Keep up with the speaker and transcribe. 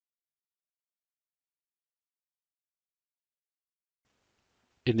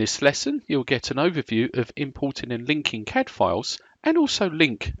In this lesson, you'll get an overview of importing and linking CAD files and also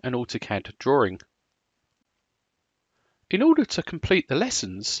link an AutoCAD drawing. In order to complete the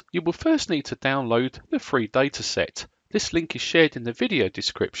lessons, you will first need to download the free dataset. This link is shared in the video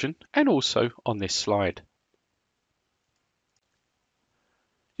description and also on this slide.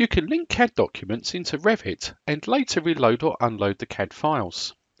 You can link CAD documents into Revit and later reload or unload the CAD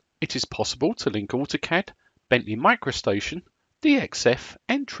files. It is possible to link AutoCAD, Bentley MicroStation, DXF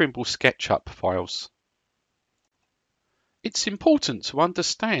and Trimble SketchUp files. It's important to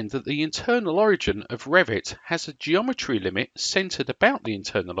understand that the internal origin of Revit has a geometry limit centered about the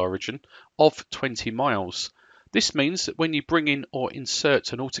internal origin of 20 miles. This means that when you bring in or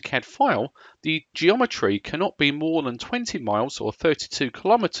insert an AutoCAD file, the geometry cannot be more than 20 miles or 32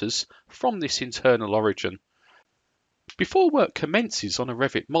 kilometers from this internal origin. Before work commences on a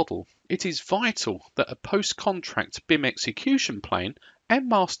Revit model, it is vital that a post-contract BIM execution plan and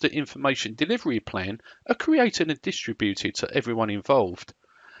master information delivery plan are created and distributed to everyone involved.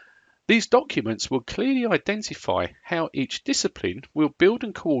 These documents will clearly identify how each discipline will build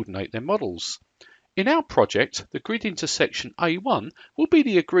and coordinate their models. In our project, the grid intersection A1 will be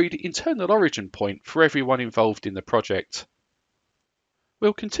the agreed internal origin point for everyone involved in the project.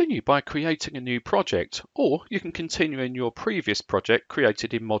 We'll continue by creating a new project, or you can continue in your previous project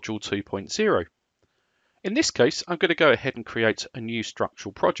created in Module 2.0. In this case, I'm going to go ahead and create a new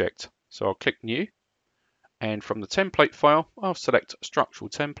structural project. So I'll click New, and from the template file, I'll select Structural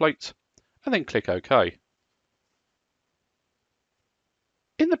Template, and then click OK.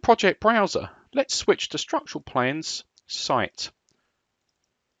 In the project browser, let's switch to Structural Plans, Site.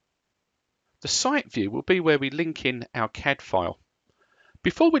 The Site view will be where we link in our CAD file.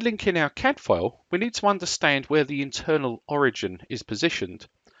 Before we link in our CAD file, we need to understand where the internal origin is positioned.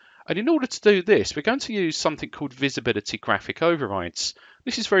 And in order to do this, we're going to use something called visibility graphic overrides.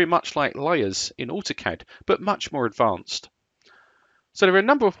 This is very much like layers in AutoCAD, but much more advanced. So there are a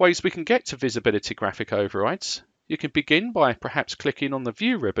number of ways we can get to visibility graphic overrides. You can begin by perhaps clicking on the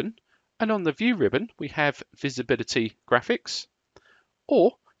View ribbon, and on the View ribbon we have Visibility Graphics,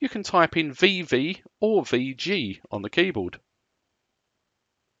 or you can type in VV or VG on the keyboard.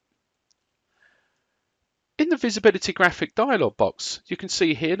 In the Visibility Graphic dialog box, you can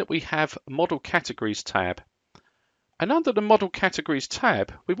see here that we have Model Categories tab. And under the Model Categories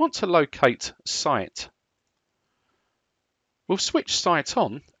tab, we want to locate Site. We'll switch Site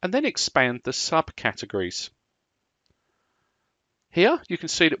on and then expand the subcategories. Here you can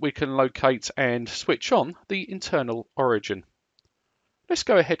see that we can locate and switch on the internal origin. Let's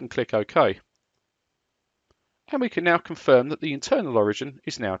go ahead and click OK. And we can now confirm that the internal origin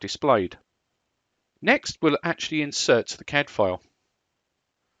is now displayed. Next, we'll actually insert the CAD file.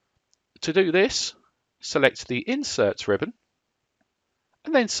 To do this, select the Insert ribbon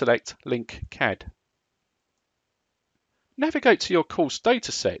and then select Link CAD. Navigate to your course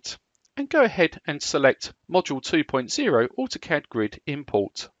dataset and go ahead and select Module 2.0 AutoCAD Grid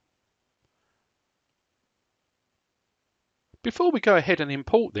Import. Before we go ahead and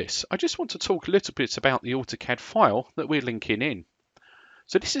import this, I just want to talk a little bit about the AutoCAD file that we're linking in.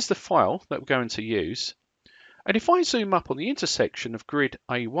 So this is the file that we're going to use. And if I zoom up on the intersection of grid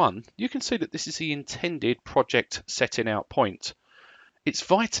A1, you can see that this is the intended project setting out point. It's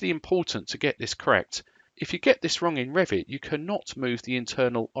vitally important to get this correct. If you get this wrong in Revit, you cannot move the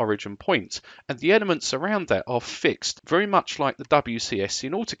internal origin point, and the elements around that are fixed, very much like the WCS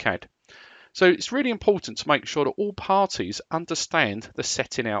in AutoCAD. So it's really important to make sure that all parties understand the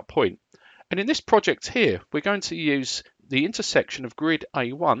setting out point. And in this project here, we're going to use the intersection of grid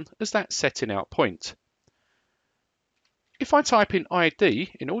A1 as that setting out point. If I type in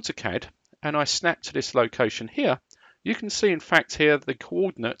ID in AutoCAD and I snap to this location here, you can see in fact here the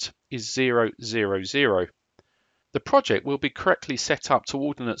coordinate is 0, 0, 0. The project will be correctly set up to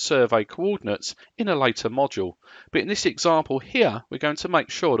Ordnance Survey coordinates in a later module, but in this example here we're going to make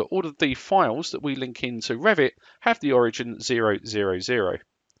sure that all of the files that we link into Revit have the origin 0, 0, 0.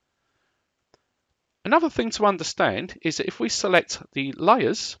 Another thing to understand is that if we select the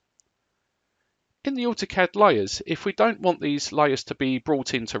layers, in the AutoCAD layers, if we don't want these layers to be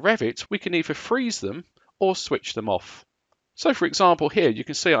brought into Revit, we can either freeze them or switch them off. So for example here, you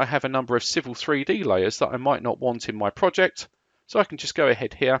can see I have a number of Civil 3D layers that I might not want in my project. So I can just go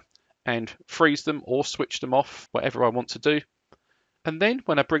ahead here and freeze them or switch them off, whatever I want to do. And then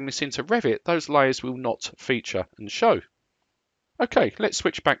when I bring this into Revit, those layers will not feature and show. Okay, let's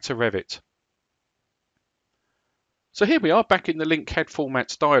switch back to Revit. So here we are back in the Link CAD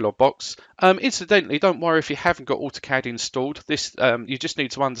Formats dialog box. Incidentally, don't worry if you haven't got AutoCAD installed. You just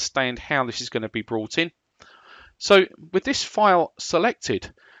need to understand how this is going to be brought in. So with this file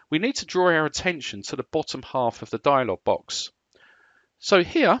selected, we need to draw our attention to the bottom half of the dialog box. So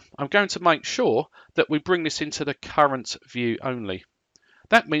here, I'm going to make sure that we bring this into the current view only.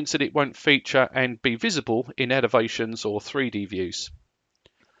 That means that it won't feature and be visible in elevations or 3D views.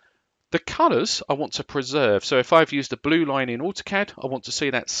 The colours I want to preserve, so if I've used a blue line in AutoCAD, I want to see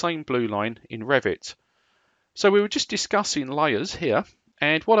that same blue line in Revit. So we were just discussing layers here,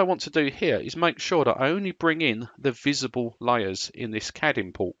 and what I want to do here is make sure that I only bring in the visible layers in this CAD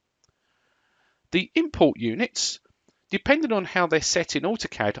import. The import units, depending on how they're set in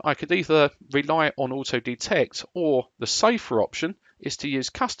AutoCAD, I could either rely on auto detect, or the safer option is to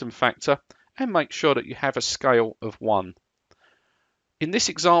use custom factor and make sure that you have a scale of 1. In this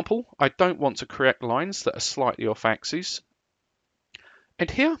example, I don't want to correct lines that are slightly off axis.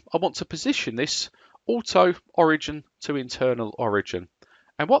 And here I want to position this auto origin to internal origin.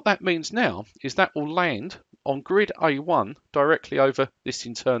 And what that means now is that will land on grid A1 directly over this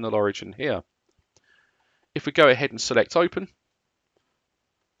internal origin here. If we go ahead and select open,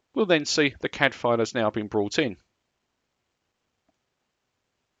 we'll then see the CAD file has now been brought in.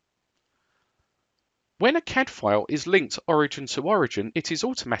 When a CAD file is linked origin to origin, it is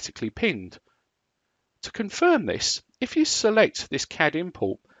automatically pinned. To confirm this, if you select this CAD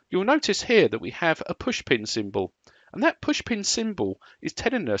import, you'll notice here that we have a pushpin symbol. And that pushpin symbol is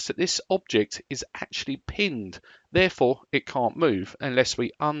telling us that this object is actually pinned. Therefore, it can't move unless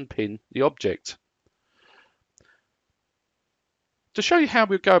we unpin the object. To show you how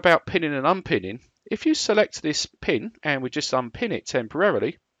we go about pinning and unpinning, if you select this pin and we just unpin it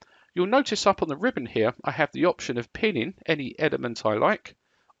temporarily, you'll notice up on the ribbon here, I have the option of pinning any element I like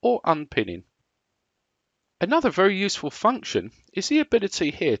or unpinning. Another very useful function is the ability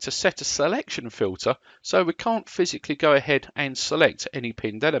here to set a selection filter so we can't physically go ahead and select any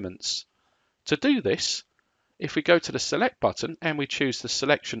pinned elements. To do this, if we go to the select button and we choose the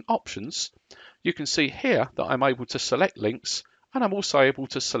selection options, you can see here that I'm able to select links and I'm also able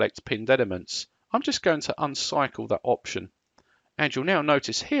to select pinned elements. I'm just going to uncycle that option. And you'll now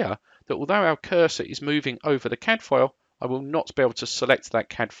notice here that although our cursor is moving over the CAD file, I will not be able to select that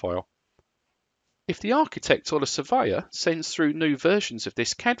CAD file. If the architect or the surveyor sends through new versions of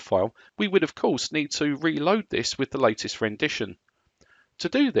this CAD file, we would of course need to reload this with the latest rendition. To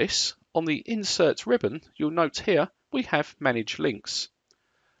do this, on the Insert ribbon, you'll note here we have Manage Links.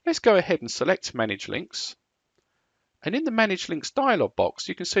 Let's go ahead and select Manage Links. And in the Manage Links dialog box,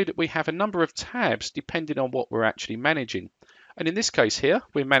 you can see that we have a number of tabs depending on what we're actually managing. And in this case here,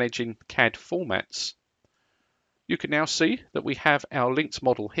 we're managing CAD formats. You can now see that we have our linked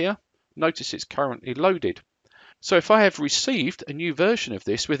model here. Notice it's currently loaded. So if I have received a new version of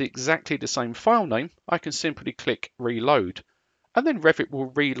this with exactly the same file name, I can simply click Reload. And then Revit will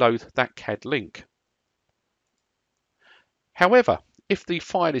reload that CAD link. However, if the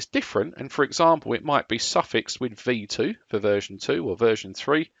file is different, and for example it might be suffixed with V2 for version 2 or version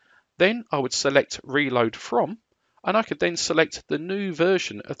 3, then I would select Reload From, and I could then select the new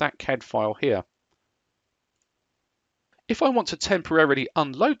version of that CAD file here. If I want to temporarily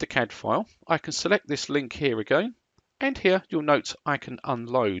unload the CAD file, I can select this link here again, and here you'll note I can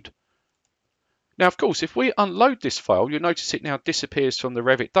unload. Now, of course, if we unload this file, you'll notice it now disappears from the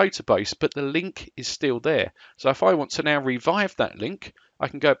Revit database, but the link is still there. So if I want to now revive that link, I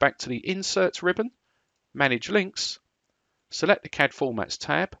can go back to the Insert ribbon, Manage Links, select the CAD Formats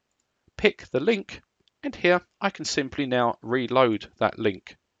tab, pick the link, and here I can simply now reload that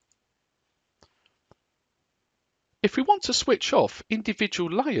link. If we want to switch off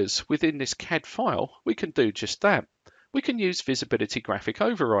individual layers within this CAD file, we can do just that. We can use visibility graphic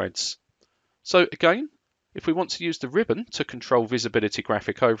overrides. So again, if we want to use the ribbon to control visibility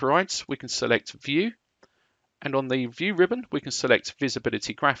graphic overrides, we can select View, and on the View ribbon, we can select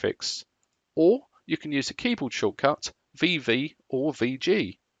Visibility Graphics, or you can use the keyboard shortcut VV or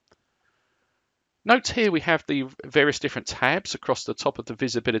VG. Note here we have the various different tabs across the top of the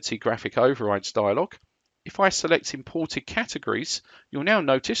Visibility Graphic Overrides dialog. If I select Imported Categories, you'll now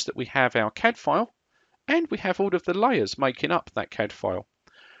notice that we have our CAD file, and we have all of the layers making up that CAD file.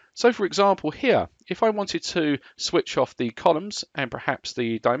 So for example here, if I wanted to switch off the columns and perhaps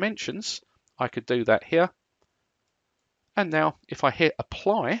the dimensions, I could do that here. And now if I hit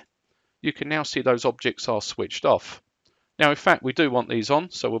apply, you can now see those objects are switched off. Now in fact we do want these on,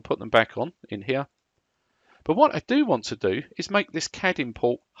 so we'll put them back on in here. But what I do want to do is make this CAD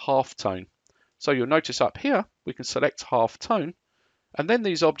import halftone. So you'll notice up here we can select halftone, and then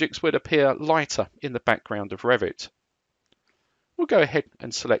these objects would appear lighter in the background of Revit. We'll go ahead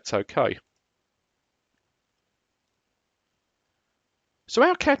and select OK. So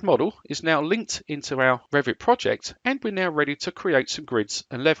our CAD model is now linked into our Revit project, and we're now ready to create some grids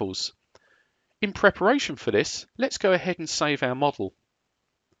and levels. In preparation for this, let's go ahead and save our model.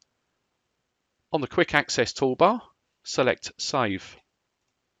 On the Quick Access toolbar, select Save.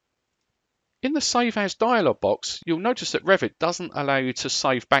 In the Save As dialog box, you'll notice that Revit doesn't allow you to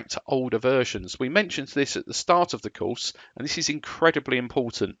save back to older versions. We mentioned this at the start of the course, and this is incredibly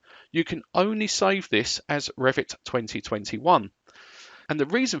important. You can only save this as Revit 2021. And the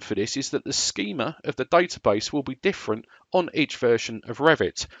reason for this is that the schema of the database will be different on each version of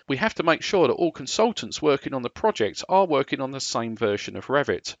Revit. We have to make sure that all consultants working on the project are working on the same version of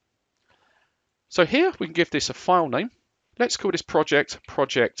Revit. So here we can give this a file name. Let's call this project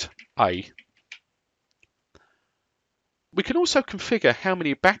Project A. We can also configure how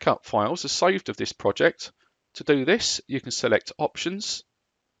many backup files are saved of this project. To do this, you can select Options,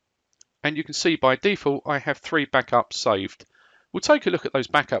 and you can see by default I have 3 backups saved. We'll take a look at those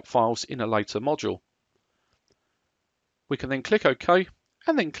backup files in a later module. We can then click OK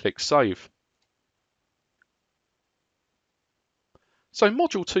and then click Save. So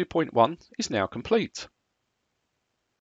Module 2.1 is now complete.